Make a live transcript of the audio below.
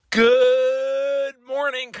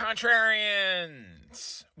morning,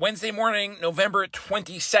 contrarians. Wednesday morning, November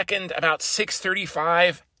 22nd, about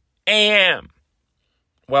 6:35 a.m.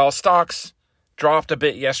 Well, stocks dropped a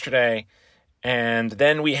bit yesterday, and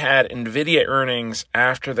then we had NVIDIA earnings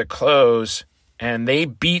after the close, and they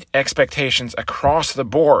beat expectations across the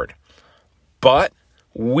board. But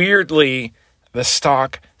weirdly, the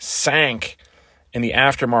stock sank in the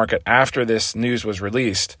aftermarket after this news was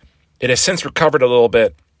released. It has since recovered a little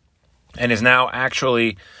bit and is now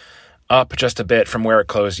actually up just a bit from where it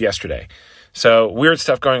closed yesterday. So weird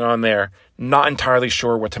stuff going on there. Not entirely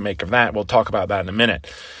sure what to make of that. We'll talk about that in a minute.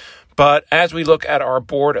 But as we look at our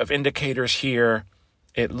board of indicators here,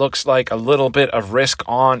 it looks like a little bit of risk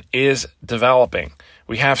on is developing.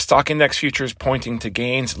 We have stock index futures pointing to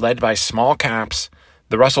gains led by small caps.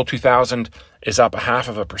 The Russell 2000 is up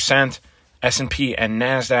 0.5%. S&P and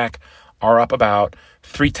NASDAQ are up about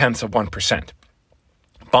 0.3%.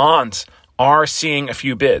 Bonds are seeing a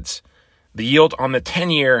few bids. The yield on the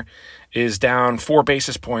 10-year is down 4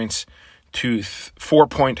 basis points to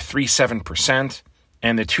 4.37%,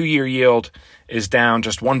 and the 2-year yield is down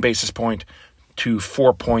just 1 basis point to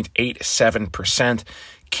 4.87%,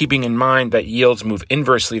 keeping in mind that yields move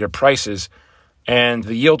inversely to prices, and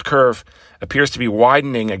the yield curve appears to be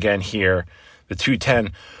widening again here, the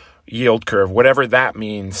 210 yield curve, whatever that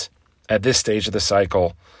means at this stage of the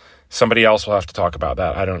cycle. Somebody else will have to talk about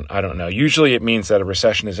that. I don't know. Usually it means that a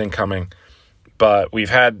recession is incoming, but we've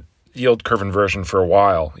had yield curve inversion for a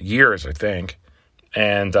while, years, I think.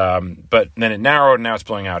 And but then it narrowed and now it's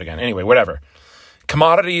blowing out again. Anyway, whatever.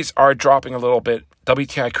 Commodities are dropping a little bit.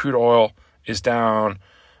 WTI crude oil is down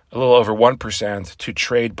a little over 1% to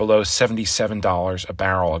trade below $77 a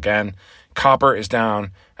barrel again. Copper is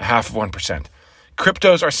down 0.5%.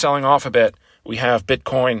 Cryptos are selling off a bit. We have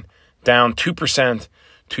Bitcoin down 2%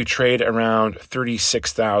 to trade around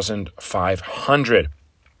 36,500.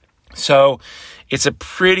 So it's a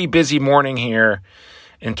pretty busy morning here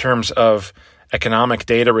in terms of economic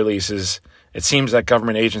data releases. It seems that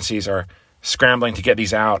government agencies are scrambling to get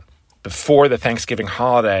these out before the Thanksgiving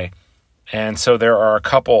holiday. And so there are a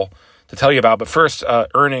couple to tell you about. But first, one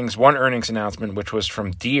earnings announcement, which was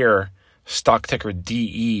from Deere, stock ticker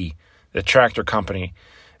DE, the tractor company.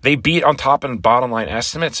 They beat on top and bottom line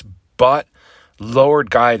estimates, but lowered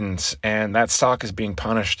guidance, and that stock is being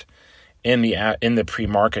punished in the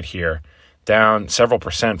pre-market here, down several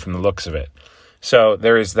percent from the looks of it. So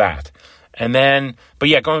there is that. And then, but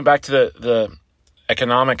yeah, going back to the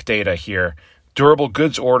economic data here, durable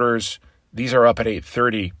goods orders, these are up at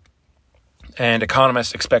 830, and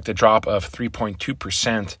economists expect a drop of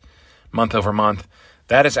 3.2% month over month.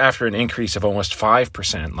 That is after an increase of almost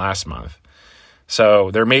 5% last month. So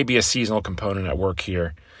there may be a seasonal component at work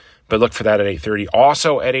here, but look for that at 8:30.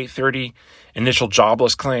 Also at 8:30, initial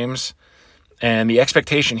jobless claims, and the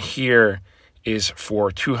expectation here is for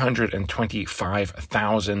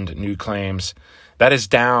 225,000 new claims. That is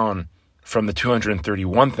down from the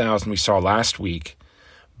 231,000 we saw last week,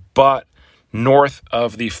 but north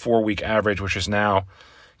of the 4-week average, which is now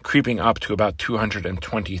creeping up to about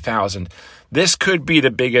 220,000. This could be the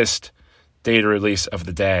biggest data release of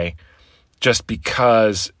the day, just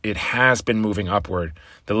because it has been moving upward.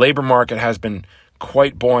 The labor market has been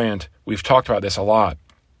quite buoyant. We've talked about this a lot.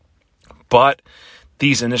 But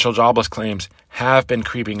these initial jobless claims have been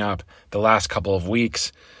creeping up the last couple of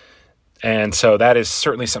weeks. And so that is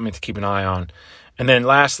certainly something to keep an eye on. And then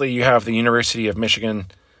lastly, you have the University of Michigan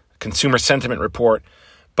Consumer Sentiment Report.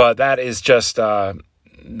 But that is just,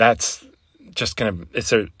 it's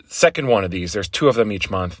a second one of these. There's 2 of them each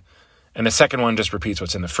month. And the second one just repeats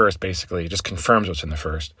what's in the first, basically. It just confirms what's in the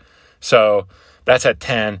first. So that's at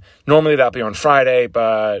 10. Normally that'll be on Friday,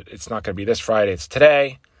 but it's not going to be this Friday. It's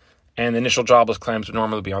today. And the initial jobless claims would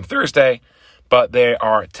normally be on Thursday, but they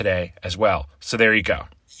are today as well. So there you go.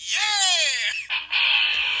 Yeah!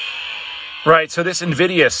 Right, so this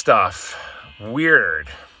NVIDIA stuff, weird.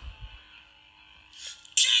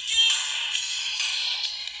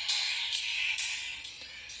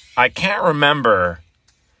 I can't remember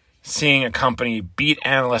seeing a company beat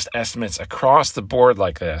analyst estimates across the board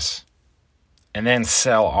like this and then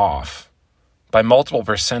sell off by multiple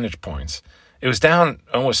percentage points. It was down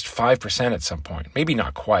almost 5% at some point. Maybe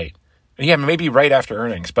not quite. Yeah, maybe right after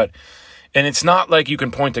earnings. And it's not like you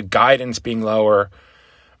can point to guidance being lower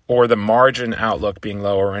or the margin outlook being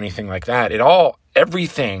lower or anything like that.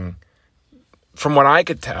 Everything, from what I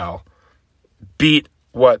could tell, beat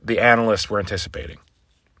what the analysts were anticipating.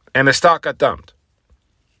 And the stock got dumped.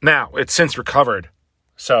 Now, it's since recovered,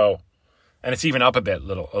 and it's even up a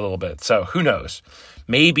little bit. So who knows?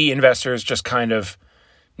 Maybe investors just kind of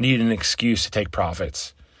need an excuse to take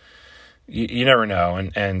profits. You never know.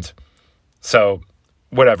 And so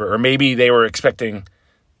whatever. Or maybe they were expecting an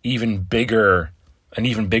even bigger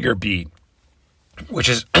beat, which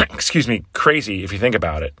is, crazy if you think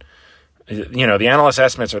about it. The analyst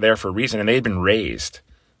estimates are there for a reason, and they've been raised.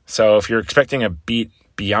 So if you're expecting a beat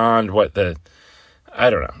beyond what I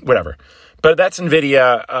don't know, whatever. But that's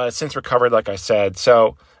NVIDIA, since recovered, like I said.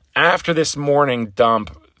 So after this morning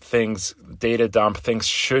data dump, things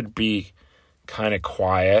should be kind of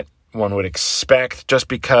quiet, one would expect, just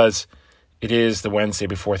because it is the Wednesday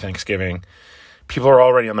before Thanksgiving. People are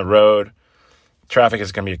already on the road. Traffic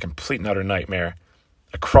is going to be a complete and utter nightmare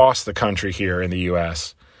across the country here in the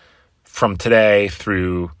U.S. from today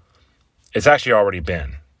through, it's actually already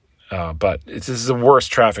been. But this is the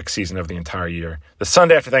worst traffic season of the entire year. The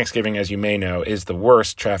Sunday after Thanksgiving, as you may know, is the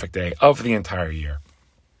worst traffic day of the entire year.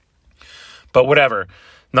 But whatever,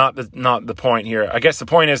 not the point here. I guess the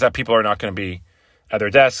point is that people are not going to be at their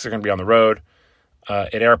desks. They're going to be on the road,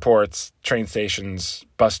 at airports, train stations,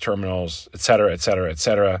 bus terminals, et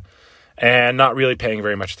cetera, and not really paying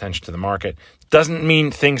very much attention to the market. Doesn't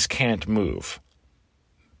mean things can't move.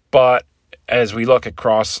 But as we look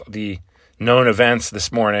across the known events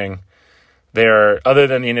this morning, other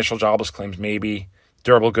than the initial jobless claims, maybe,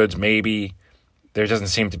 durable goods, maybe, there doesn't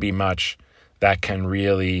seem to be much that can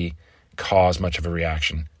really cause much of a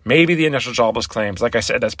reaction. Maybe the initial jobless claims, like I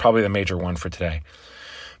said, that's probably the major one for today.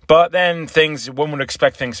 But then one would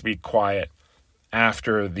expect things to be quiet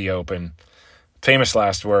after the open. Famous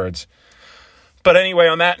last words. But anyway,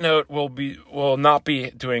 on that note, we'll not be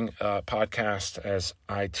doing a podcast, as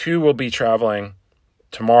I too will be traveling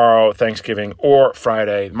tomorrow, Thanksgiving, or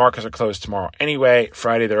Friday. The markets are closed tomorrow anyway.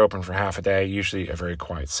 Friday, they're open for half a day, usually a very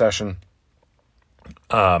quiet session.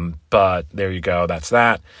 But there you go. That's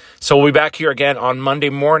that. So we'll be back here again on Monday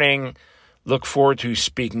morning. Look forward to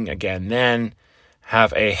speaking again then.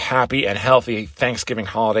 Have a happy and healthy Thanksgiving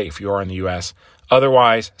holiday if you are in the U.S.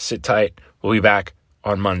 Otherwise, sit tight. We'll be back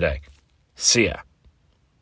on Monday. See ya.